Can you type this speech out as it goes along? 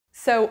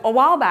So a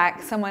while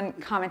back, someone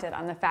commented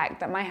on the fact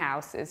that my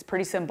house is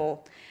pretty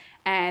simple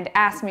and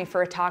asked me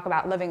for a talk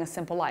about living a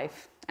simple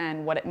life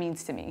and what it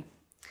means to me.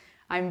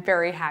 I'm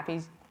very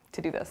happy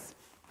to do this.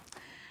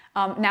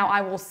 Now, I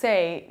will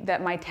say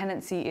that my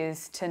tendency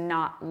is to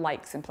not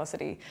like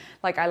simplicity.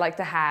 Like, I like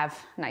to have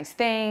nice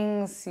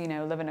things,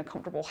 live in a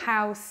comfortable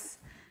house,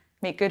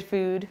 make good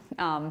food.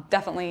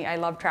 Definitely, I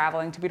love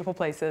traveling to beautiful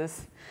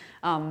places.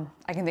 I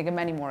can think of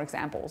many more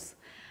examples.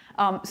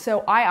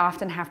 So I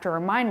often have to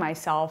remind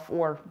myself,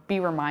 or be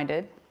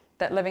reminded,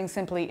 that living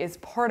simply is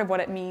part of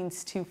what it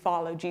means to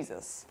follow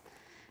Jesus.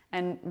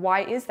 And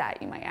why is that,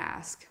 you might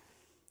ask?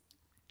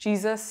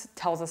 Jesus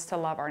tells us to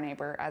love our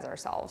neighbor as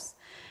ourselves.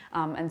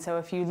 And so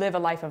if you live a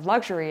life of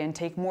luxury and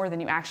take more than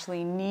you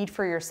actually need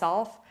for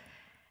yourself,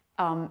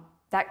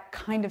 that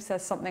kind of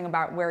says something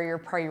about where your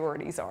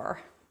priorities are.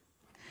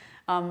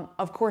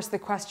 Of course, the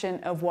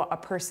question of what a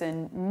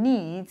person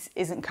needs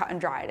isn't cut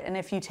and dried. And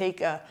if you take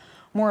a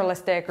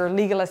moralistic or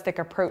legalistic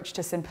approach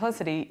to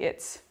simplicity,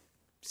 it's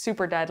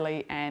super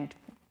deadly and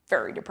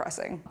very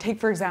depressing. Take,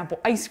 for example,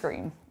 ice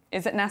cream.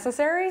 Is it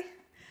necessary?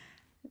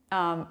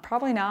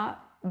 Probably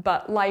not.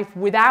 But life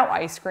without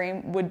ice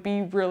cream would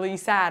be really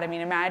sad. I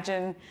mean,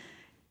 imagine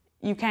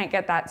you can't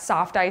get that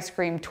soft ice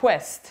cream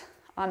twist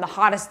on the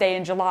hottest day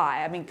in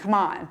July. I mean, come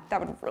on, that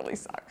would really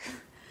suck.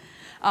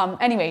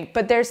 Anyway,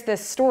 but there's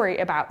this story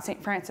about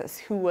St. Francis,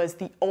 who was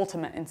the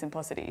ultimate in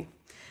simplicity.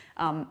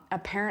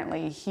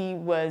 Apparently, he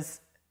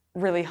was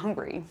really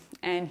hungry,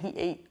 and he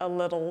ate a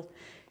little,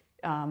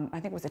 I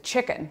think it was a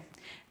chicken.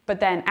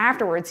 But then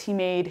afterwards, he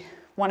made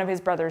one of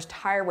his brothers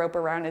tie a rope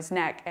around his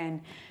neck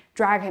and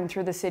drag him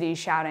through the city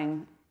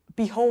shouting,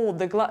 "Behold,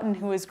 the glutton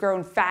who has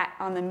grown fat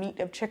on the meat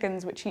of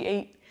chickens which he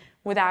ate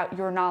without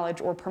your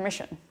knowledge or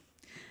permission."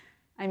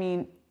 I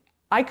mean,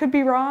 I could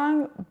be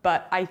wrong,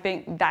 but I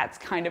think that's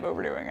kind of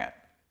overdoing it.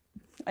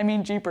 I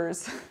mean,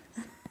 jeepers.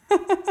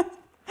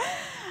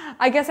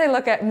 I guess I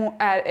look at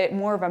it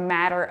more of a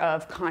matter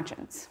of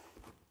conscience.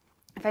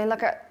 If I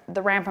look at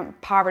the rampant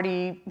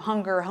poverty,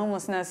 hunger,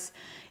 homelessness,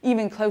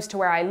 even close to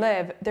where I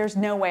live, there's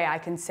no way I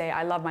can say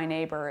I love my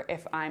neighbor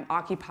if I'm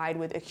occupied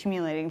with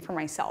accumulating for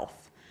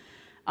myself.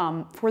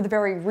 For the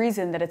very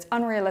reason that it's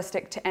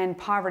unrealistic to end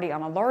poverty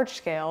on a large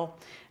scale,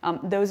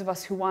 those of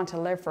us who want to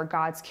live for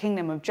God's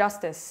kingdom of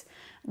justice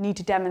need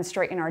to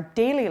demonstrate in our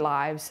daily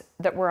lives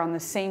that we're on the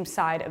same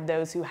side of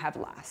those who have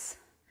less.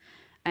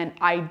 And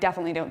I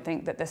definitely don't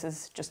think that this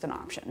is just an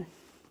option.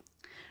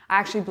 I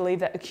actually believe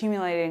that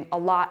accumulating a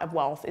lot of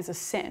wealth is a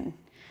sin.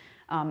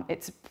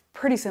 It's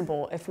pretty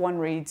simple if one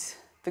reads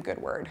the good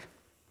word.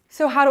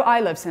 So how do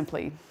I live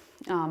simply?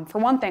 For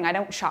one thing, I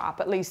don't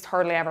shop, at least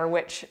hardly ever,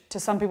 which to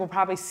some people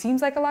probably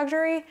seems like a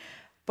luxury,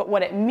 but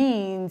what it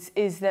means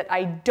is that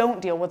I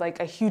don't deal with like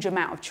a huge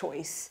amount of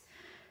choice.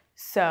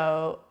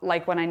 So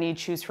like when I need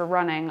shoes for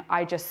running,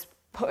 I just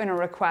put in a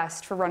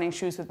request for running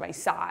shoes with my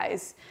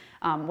size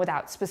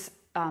without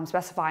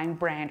specifying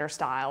brand or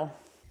style.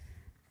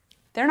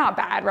 They're not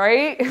bad,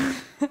 right?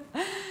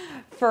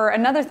 For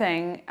another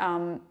thing,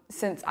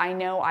 since I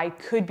know I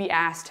could be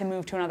asked to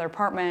move to another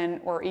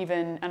apartment or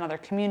even another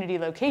community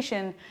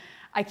location,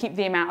 I keep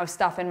the amount of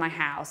stuff in my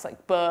house,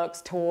 like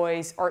books,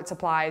 toys, art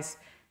supplies,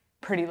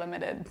 pretty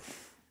limited.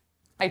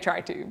 I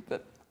try to,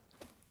 but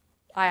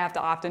I have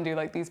to often do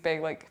like these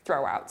big like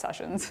throw out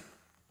sessions.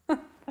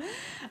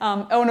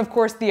 Oh, and of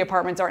course the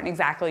apartments aren't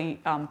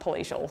exactly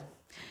palatial.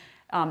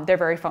 They're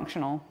very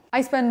functional.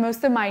 I spend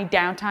most of my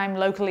downtime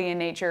locally in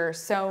nature,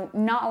 so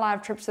not a lot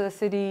of trips to the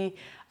city,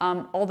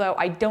 although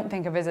I don't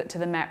think a visit to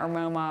the Met or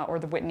MoMA or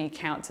the Whitney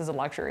counts as a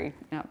luxury,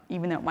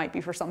 even though it might be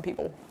for some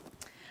people.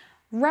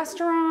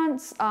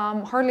 Restaurants,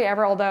 hardly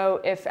ever, although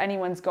if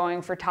anyone's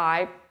going for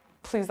Thai,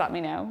 please let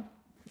me know.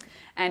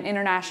 And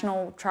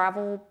international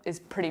travel is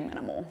pretty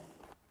minimal.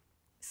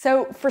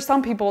 So for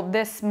some people,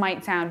 this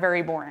might sound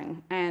very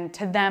boring, and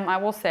to them I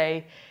will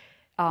say,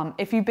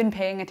 if you've been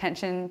paying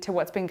attention to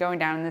what's been going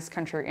down in this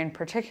country, in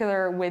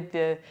particular with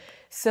the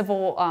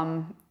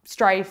civil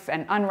strife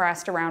and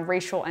unrest around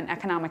racial and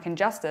economic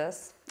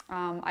injustice,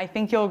 I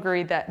think you'll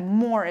agree that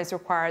more is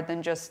required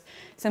than just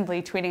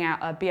simply tweeting out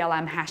a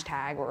BLM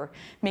hashtag or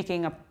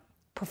making a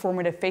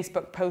performative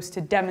Facebook post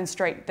to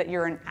demonstrate that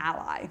you're an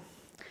ally.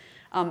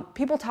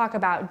 People talk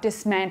about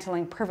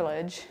dismantling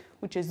privilege,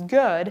 which is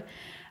good,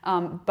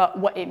 but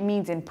what it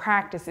means in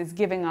practice is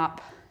giving up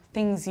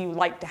things you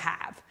like to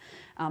have.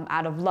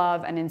 Out of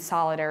love and in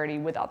solidarity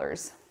with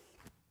others.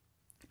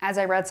 As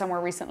I read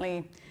somewhere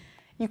recently,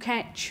 you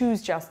can't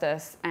choose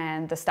justice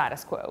and the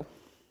status quo.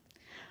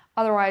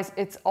 Otherwise,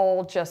 it's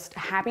all just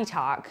happy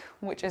talk,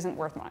 which isn't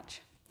worth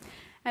much.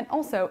 And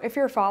also, if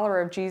you're a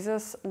follower of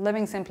Jesus,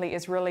 living simply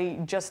is really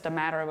just a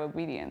matter of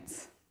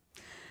obedience.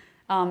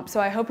 So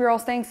I hope you're all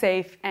staying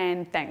safe,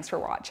 and thanks for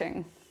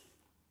watching.